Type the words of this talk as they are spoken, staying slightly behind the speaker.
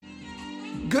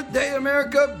good day,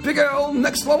 America. Big L,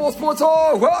 Next Level Sports.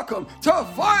 Oh, welcome to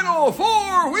Final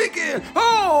Four weekend.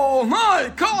 Oh,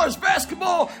 my, college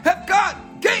basketball have got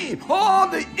game on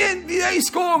the NBA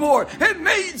scoreboard and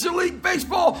Major League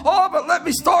Baseball. Oh, but let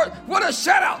me start with a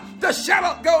shout out. The shout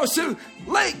out goes to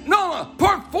Lake Nona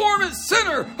Performance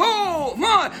Center. Oh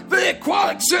my, the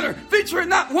Aquatic Center featuring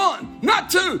not one, not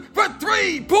two, but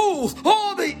three pools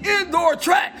on the indoor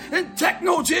track and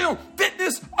techno gym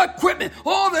fitness equipment.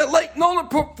 All the Lake Nona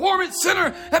Performance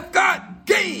Center have got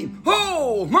game.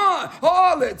 Oh my,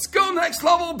 oh, let's go next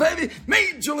level, baby.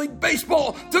 Major League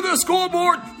Baseball to the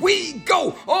scoreboard we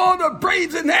go. Oh, the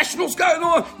Braves and Nationals going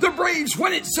on. The Braves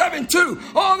win it 7-2.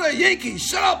 Oh, the Yankees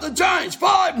shut out the Giants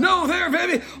 5-0 there,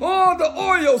 baby. Oh, the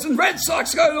Orioles and Red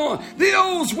Sox going on. The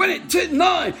O's win it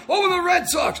 10-9 over the Red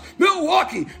Sox.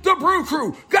 Milwaukee, the Brew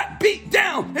Crew got beat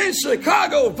down in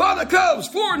Chicago by the Cubs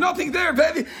 4-0 there,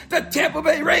 baby. The Tampa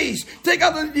Bay Rays take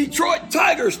out the Detroit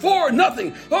Tigers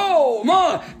 4-0. Oh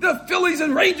my, the Phillies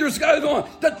and Rangers going on.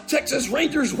 The Texas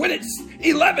Rangers win it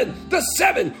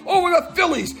 11-7 over the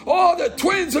Phillies. Oh, the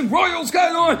Twins and Royals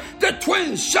going on. The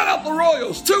Twins shut out the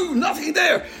Royals 2-0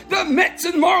 there. The Mets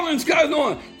and Marlins going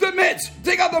on. The Mets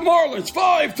take out the Marlins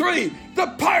 5-3. The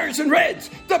Pirates and Reds.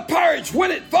 The Pirates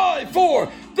win it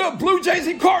 5-4. The Blue Jays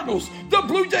and Cardinals. The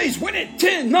Blue Jays win it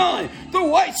 10-9. The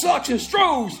White Sox and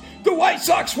Stros. The White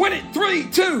Sox win it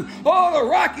 3-2. Oh, the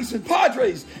Rockies and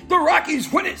Padres. The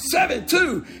Rockies win it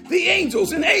 7-2. The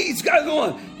Angels and A's got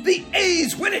on. The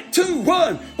A's win it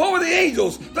 2-1 over the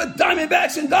Angels. The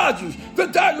Diamondbacks and Dodgers. The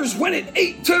Dodgers win it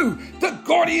 8-2. The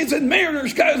Guardians and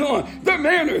Mariners got on. The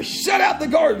Mariners shut out the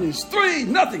Guardians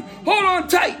 3-0. Hold on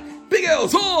tight. Big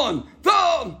L's on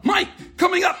the mic.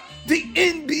 Coming up, the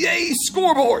NBA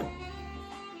scoreboard.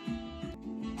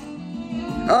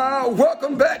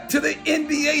 Welcome back to the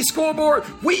NBA scoreboard.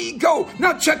 We go.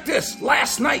 Now check this.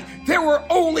 Last night, there were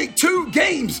only 2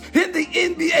 games in the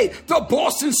NBA. The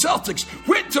Boston Celtics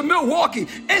went to Milwaukee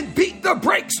and beat the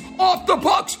brakes off the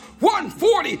Bucks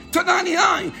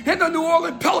 140-99. And the New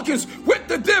Orleans Pelicans went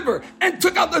to Denver and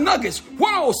took out the Nuggets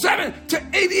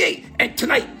 107-88. And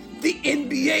tonight, the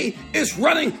NBA is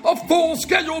running a full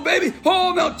schedule, baby.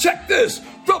 Oh, now check this.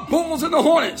 The Bulls and the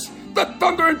Hornets. The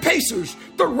Thunder and Pacers,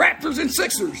 the Raptors and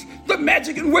Sixers, the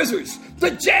Magic and Wizards,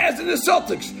 the Jazz and the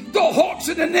Celtics, the Hawks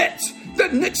and the Nets, the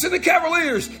Knicks and the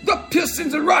Cavaliers, the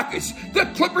Pistons and Rockets, the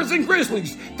Clippers and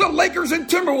Grizzlies, the Lakers and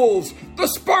Timberwolves, the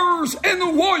Spurs and the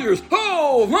Warriors,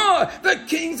 oh my, the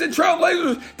Kings and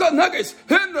Trailblazers, the Nuggets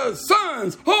and the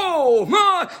Suns, oh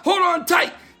my, hold on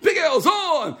tight, Big L's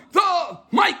on the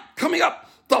mic. Coming up,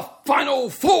 the Final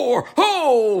Four,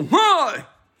 oh my.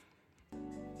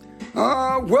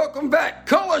 Welcome back.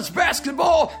 College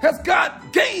basketball has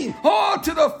got game. On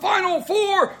to the Final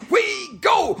Four we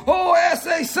go. Oh, as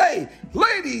they say,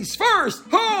 ladies first.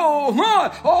 Oh,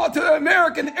 my. On to the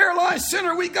American Airlines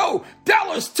Center we go.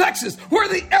 Dallas, Texas, where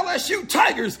the LSU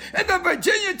Tigers and the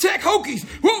Virginia Tech Hokies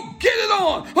will get it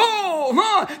on. Oh,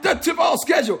 my. The tip-off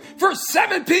schedule for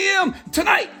 7 p.m.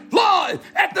 tonight. Live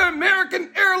at the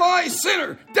American Airlines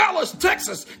Center, Dallas,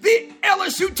 Texas, the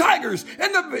LSU Tigers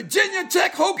and the Virginia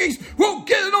Tech Hokies will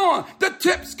get it on. The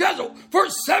tip schedule for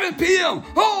 7 p.m.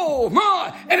 Oh,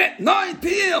 my. And at 9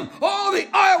 p.m., all the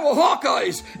Iowa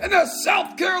Hawkeyes and the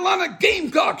South Carolina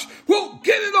Gamecocks will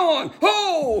get it on.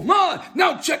 Oh, my.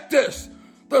 Now check this.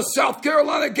 The South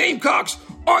Carolina Gamecocks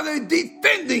are the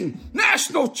defending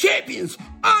national champions,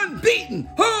 unbeaten.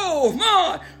 Oh,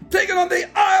 my. Taking on the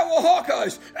Iowa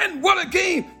Hawkeyes. And what a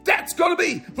game that's going to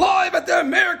be. Live at the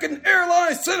American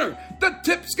Airlines Center. The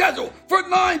tip schedule for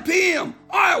 9 p.m.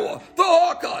 Iowa, the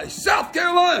Hawkeyes, South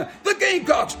Carolina, the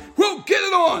Gamecocks will get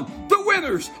it on. The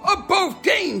winners of both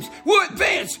games will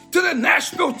advance to the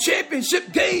national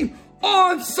championship game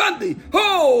on Sunday.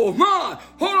 Oh, my.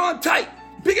 Hold on tight.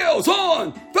 Big L's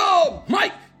on the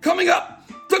mic. Coming up,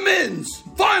 the men's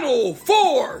Final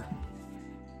Four.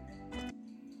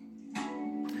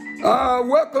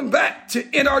 Welcome back to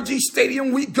NRG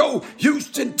Stadium we go,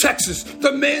 Houston, Texas,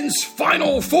 the men's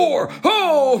Final Four.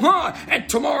 Oh, my. And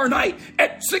tomorrow night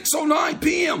at 6:09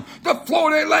 p.m., the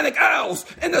Florida Atlantic Owls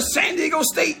and the San Diego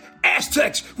State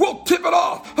Aztecs will tip it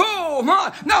off. Oh,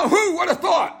 my. Now, who would have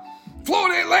thought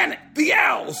Florida Atlantic, the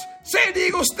Owls, San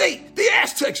Diego State, the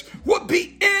Aztecs would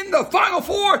be in the Final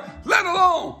Four, let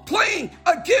alone playing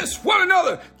against one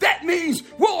another? That means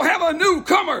we'll have a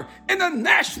newcomer in the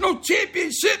national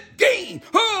championship game.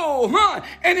 Oh, my.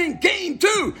 And in game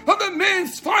 2 of the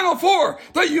men's Final Four,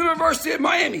 the University of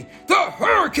Miami, the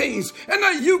Hurricanes, and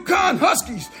the UConn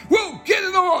Huskies will get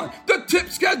it on. The tip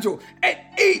schedule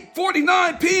at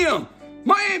 8:49 p.m.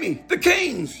 Miami, the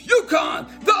Canes,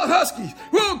 UConn, the Huskies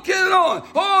will get it on.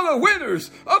 All the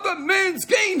winners of the men's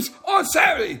games on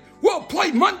Saturday will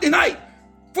play Monday night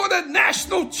for the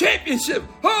national championship.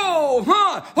 Oh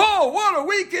my, oh what a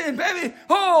weekend, baby.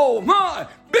 Oh my,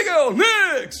 Big L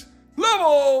Next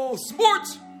Level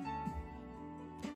Sports